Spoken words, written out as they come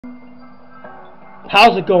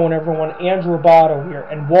How's it going, everyone? Andrew Roboto here,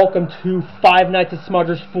 and welcome to Five Nights at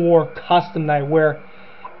Smudgers 4 Custom Night, where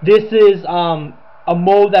this is a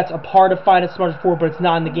mode that's a part of Five Nights at Smudgers 4, but it's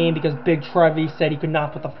not in the game because Big Trevi said he could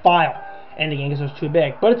not put the file in the game because it was too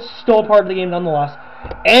big. But it's still a part of the game nonetheless.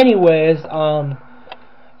 Anyways,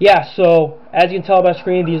 yeah, so as you can tell by the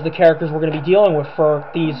screen, these are the characters we're going to be dealing with for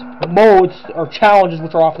these modes, or challenges,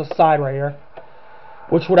 which are off the side right here.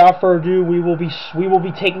 Which, without further ado, we will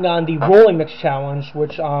be taking on the Rolling Mix Challenge,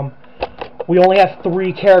 which we only have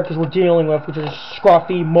 3 characters we're dealing with, which are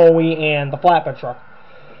Scruffy, Moe, and the Flatbed Truck.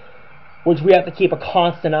 Which we have to keep a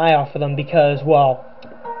constant eye out for them because, well,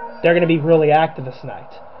 they're going to be really active this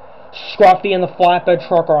night. Scruffy and the Flatbed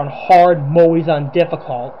Truck are on hard, Moe's on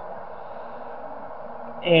difficult.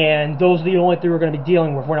 And those are the only 3 we're going to be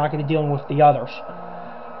dealing with. We're not going to be dealing with the others.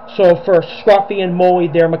 So for Scruffy and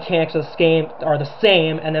Moe, their mechanics are the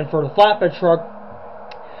same, and then for the Flatbed Truck,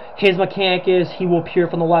 his mechanic is he will appear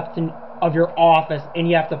from the left of your office, and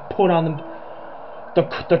you have to put on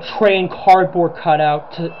the train cardboard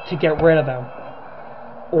cutout to get rid of him.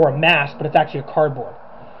 Or a mask, but it's actually a cardboard.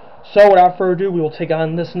 So without further ado, we will take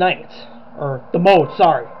on this night. Or the mode,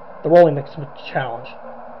 sorry. The Rolling Mix Challenge.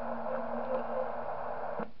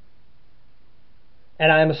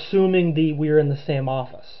 And I'm assuming we're in the same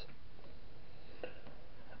office.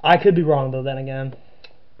 I could be wrong, though, then again.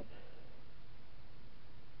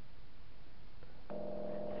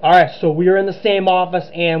 Alright, so we're in the same office,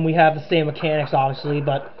 and we have the same mechanics, obviously,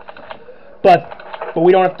 but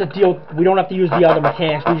we don't have to use the other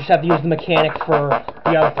mechanics. We just have to use the mechanic for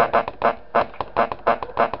the other thing.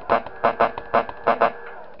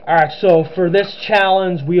 Alright, so for this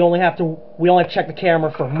challenge, we only have to check the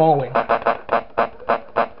camera for Moe.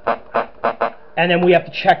 And then we have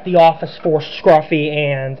to check the office for Scruffy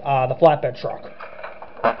and the Flatbed Truck.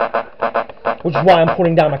 Which is why I'm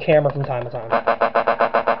putting down my camera from time to time.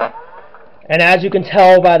 And as you can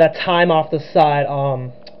tell by that time off the side,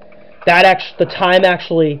 the time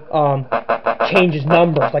actually changes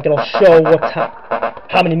numbers. Like, it'll show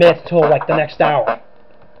how many minutes till, like, the next hour.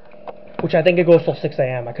 Which I think it goes till 6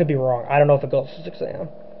 a.m. I could be wrong. I don't know if it goes till 6 a.m.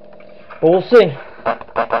 But we'll see.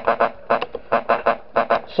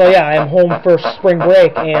 So yeah, I am home for spring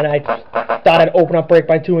break, and I thought I'd open up break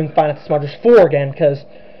by doing Five Nights at Smudgers 4 again, because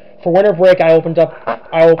for winter break I opened up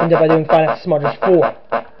by doing Five Nights at Smudgers 4.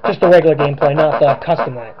 Just the regular gameplay, not the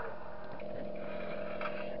custom night.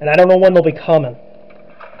 And I don't know when they'll be coming.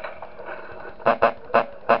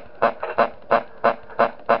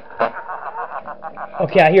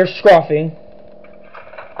 Okay, I hear Scruffy.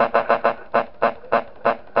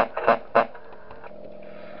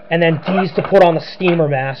 And then D's to put on the steamer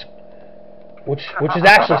mask, which is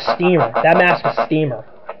actually steamer. That mask is steamer.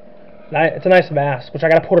 It's a nice mask, which I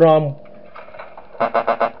gotta put it on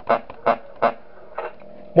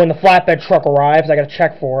when the Flatbed Truck arrives. I gotta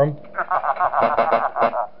check for him,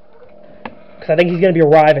 because I think he's gonna be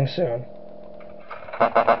arriving soon.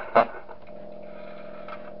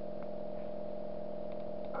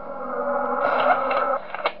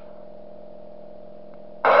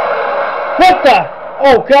 What the?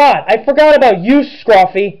 Oh god, I forgot about you,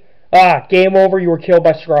 Scruffy. Ah, game over, you were killed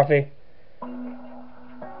by Scruffy.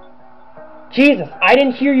 Jesus, I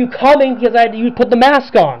didn't hear you coming because I had to put the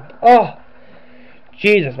mask on. Oh,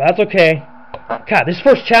 Jesus, that's okay. God, this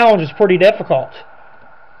first challenge is pretty difficult.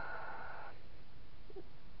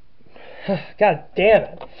 God damn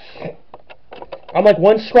it. I'm like,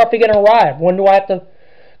 when's Scruffy gonna arrive? When do I have to...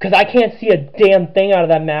 Because I can't see a damn thing out of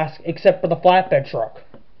that mask except for the Flatbed Truck.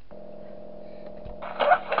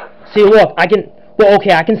 See, look, I can... Well,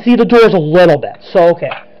 okay, I can see the doors a little bit, so okay.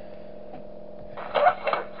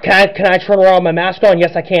 Can I turn around with my mask on?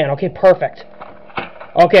 Yes, I can. Okay, perfect.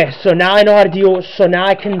 Okay, so now I know how to deal with... So now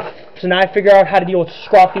I figure out how to deal with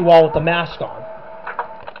Scruffy while with the mask on.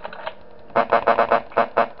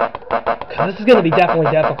 Because this is going to be definitely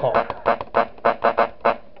difficult.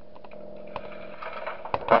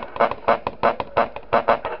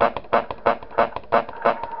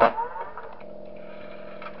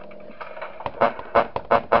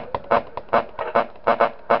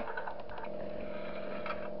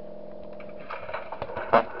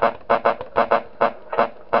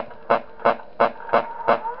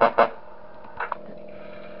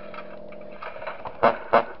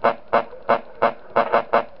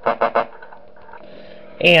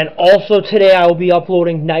 And also today I will be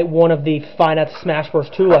uploading Night 1 of the Five Nights at Smash Bros.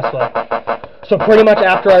 2 Let's Play. So pretty much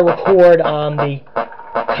after I record the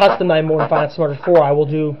custom Night mode in Five Nights at Smudgers 4, I will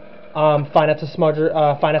do Five Nights at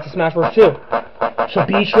Smash Bros. 2. So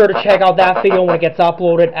be sure to check out that video when it gets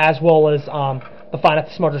uploaded, as well as the Five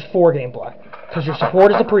Nights at Smudgers 4 gameplay. because your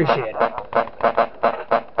support is appreciated.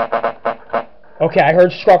 Okay, I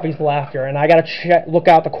heard Scruffy's laughter, and I gotta look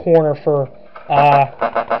out the corner for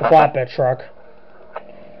the flatbed truck.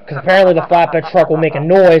 Because apparently the flatbed truck will make a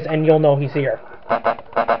noise, and you'll know he's here.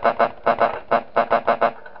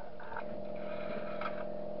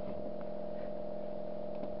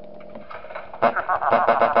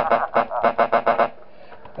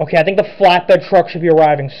 Okay, I think the flatbed truck should be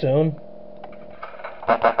arriving soon.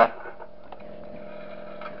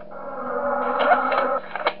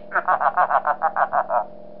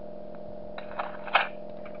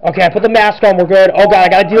 Okay, I put the mask on, we're good. Oh god, I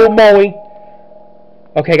gotta deal with Moe.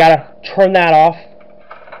 Okay, gotta turn that off.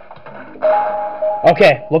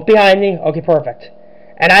 Okay, look behind me. Okay, perfect.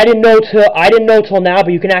 And I didn't know till now,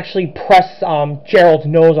 but you can actually press Gerald's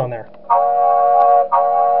nose on there.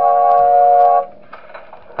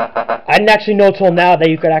 I didn't actually know till now that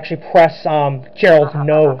you could actually press Gerald's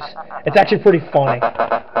nose. It's actually pretty funny.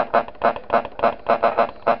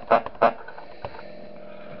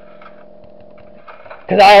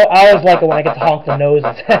 Because I always like it when I get to honk the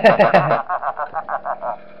noses.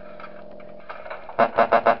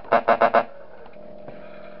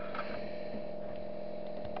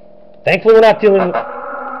 Thankfully we're not dealing with...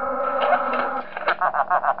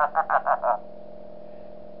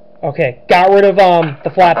 Okay, got rid of the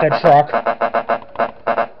flatbed truck.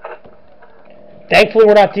 Thankfully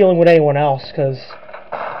we're not dealing with anyone else, because...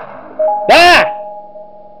 Ah!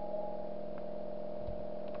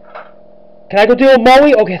 Can I go deal with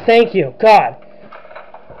Moe? Okay, thank you. God.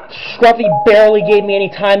 Scruffy barely gave me any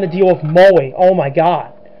time to deal with Moe. Oh my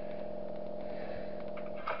god.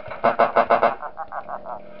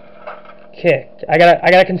 Okay, I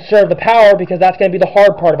gotta conserve the power because that's gonna be the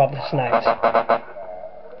hard part about this night.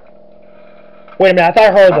 Wait a minute, I thought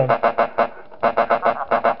I heard them.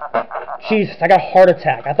 Jesus, I got a heart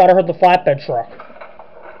attack. I thought I heard the flatbed truck.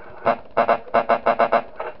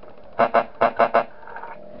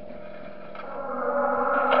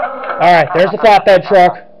 Alright, there's the flatbed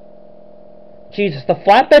truck. Jesus, the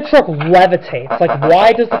flatbed truck levitates. Like,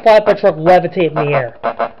 why does the flatbed truck levitate in the air?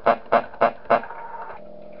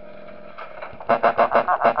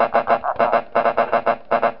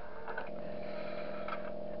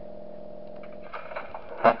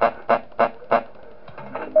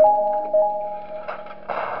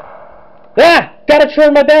 Ah! Gotta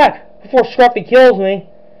turn my back before Scruffy kills me.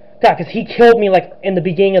 God, because he killed me, like, in the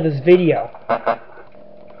beginning of this video.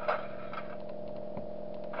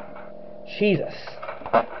 Jesus.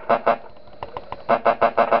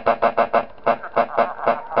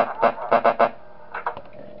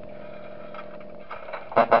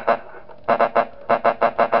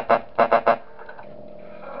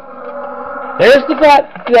 There's the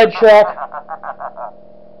flatbed truck.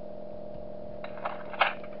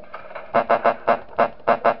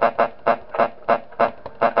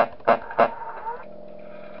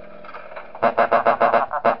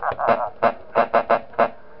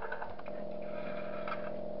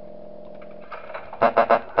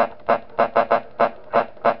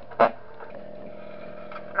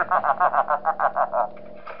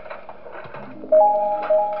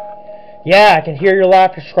 Yeah, I can hear your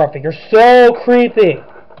laughter, Scruffy. You're so creepy.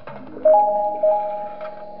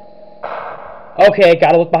 Okay,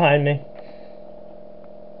 gotta look behind me.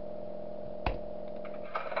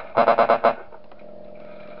 At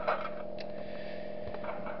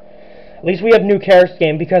least we have new characters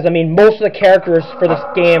game because, I mean, most of the characters for this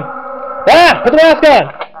game... Ah! Put the mask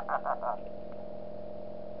on!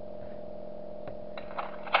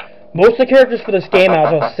 Most of the characters for this game, as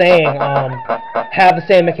I was saying, have the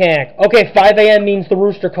same mechanic. Okay, 5 a.m. means the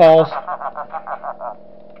rooster calls.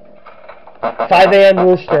 5 a.m.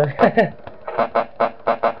 rooster.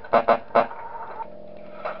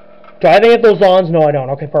 Do I have any of those ons? No, I don't.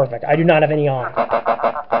 Okay, perfect. I do not have any on.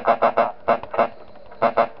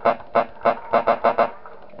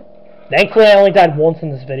 Thankfully, I only died once in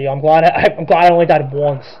this video. I'm glad I only died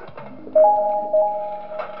once.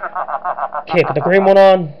 Okay, put the green one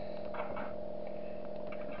on.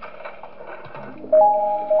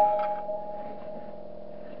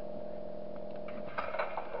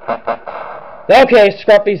 Okay,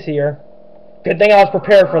 Scruffy's here. Good thing I was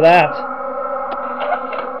prepared for that.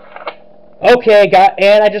 Okay,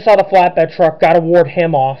 and I just saw the flatbed truck. Gotta ward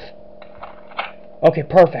him off. Okay,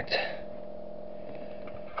 perfect.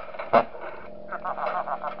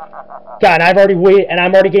 God, and I've already waited, and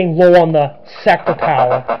I'm already getting low on the sector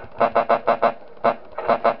power.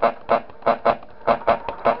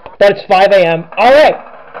 But it's 5 a.m. Alright,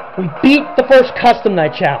 we beat the first custom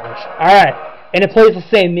night challenge. Alright, and it plays the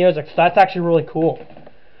same music, so that's actually really cool.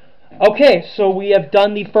 Okay, so we have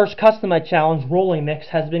done the first custom night challenge. Rolling mix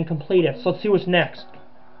has been completed. So let's see what's next.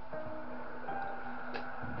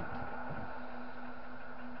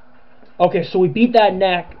 Okay, so we beat that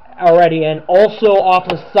neck already, and also off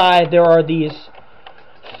the side there are these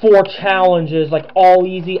 4 challenges, like all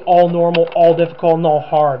easy, all normal, all difficult, and all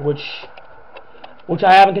hard, which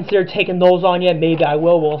I haven't considered taking those on yet. Maybe I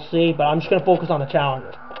will, we'll see, but I'm just going to focus on the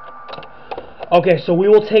challenges. Okay, so we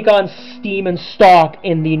will take on Steam and Stock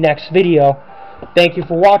in the next video. Thank you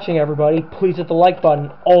for watching, everybody. Please hit the like button,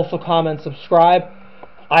 also comment, subscribe.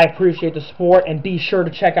 I appreciate the support, and be sure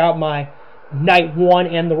to check out my Night 1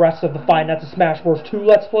 and the rest of the Five Nights at Smash Bros. 2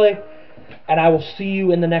 Let's Play, and I will see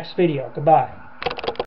you in the next video. Goodbye.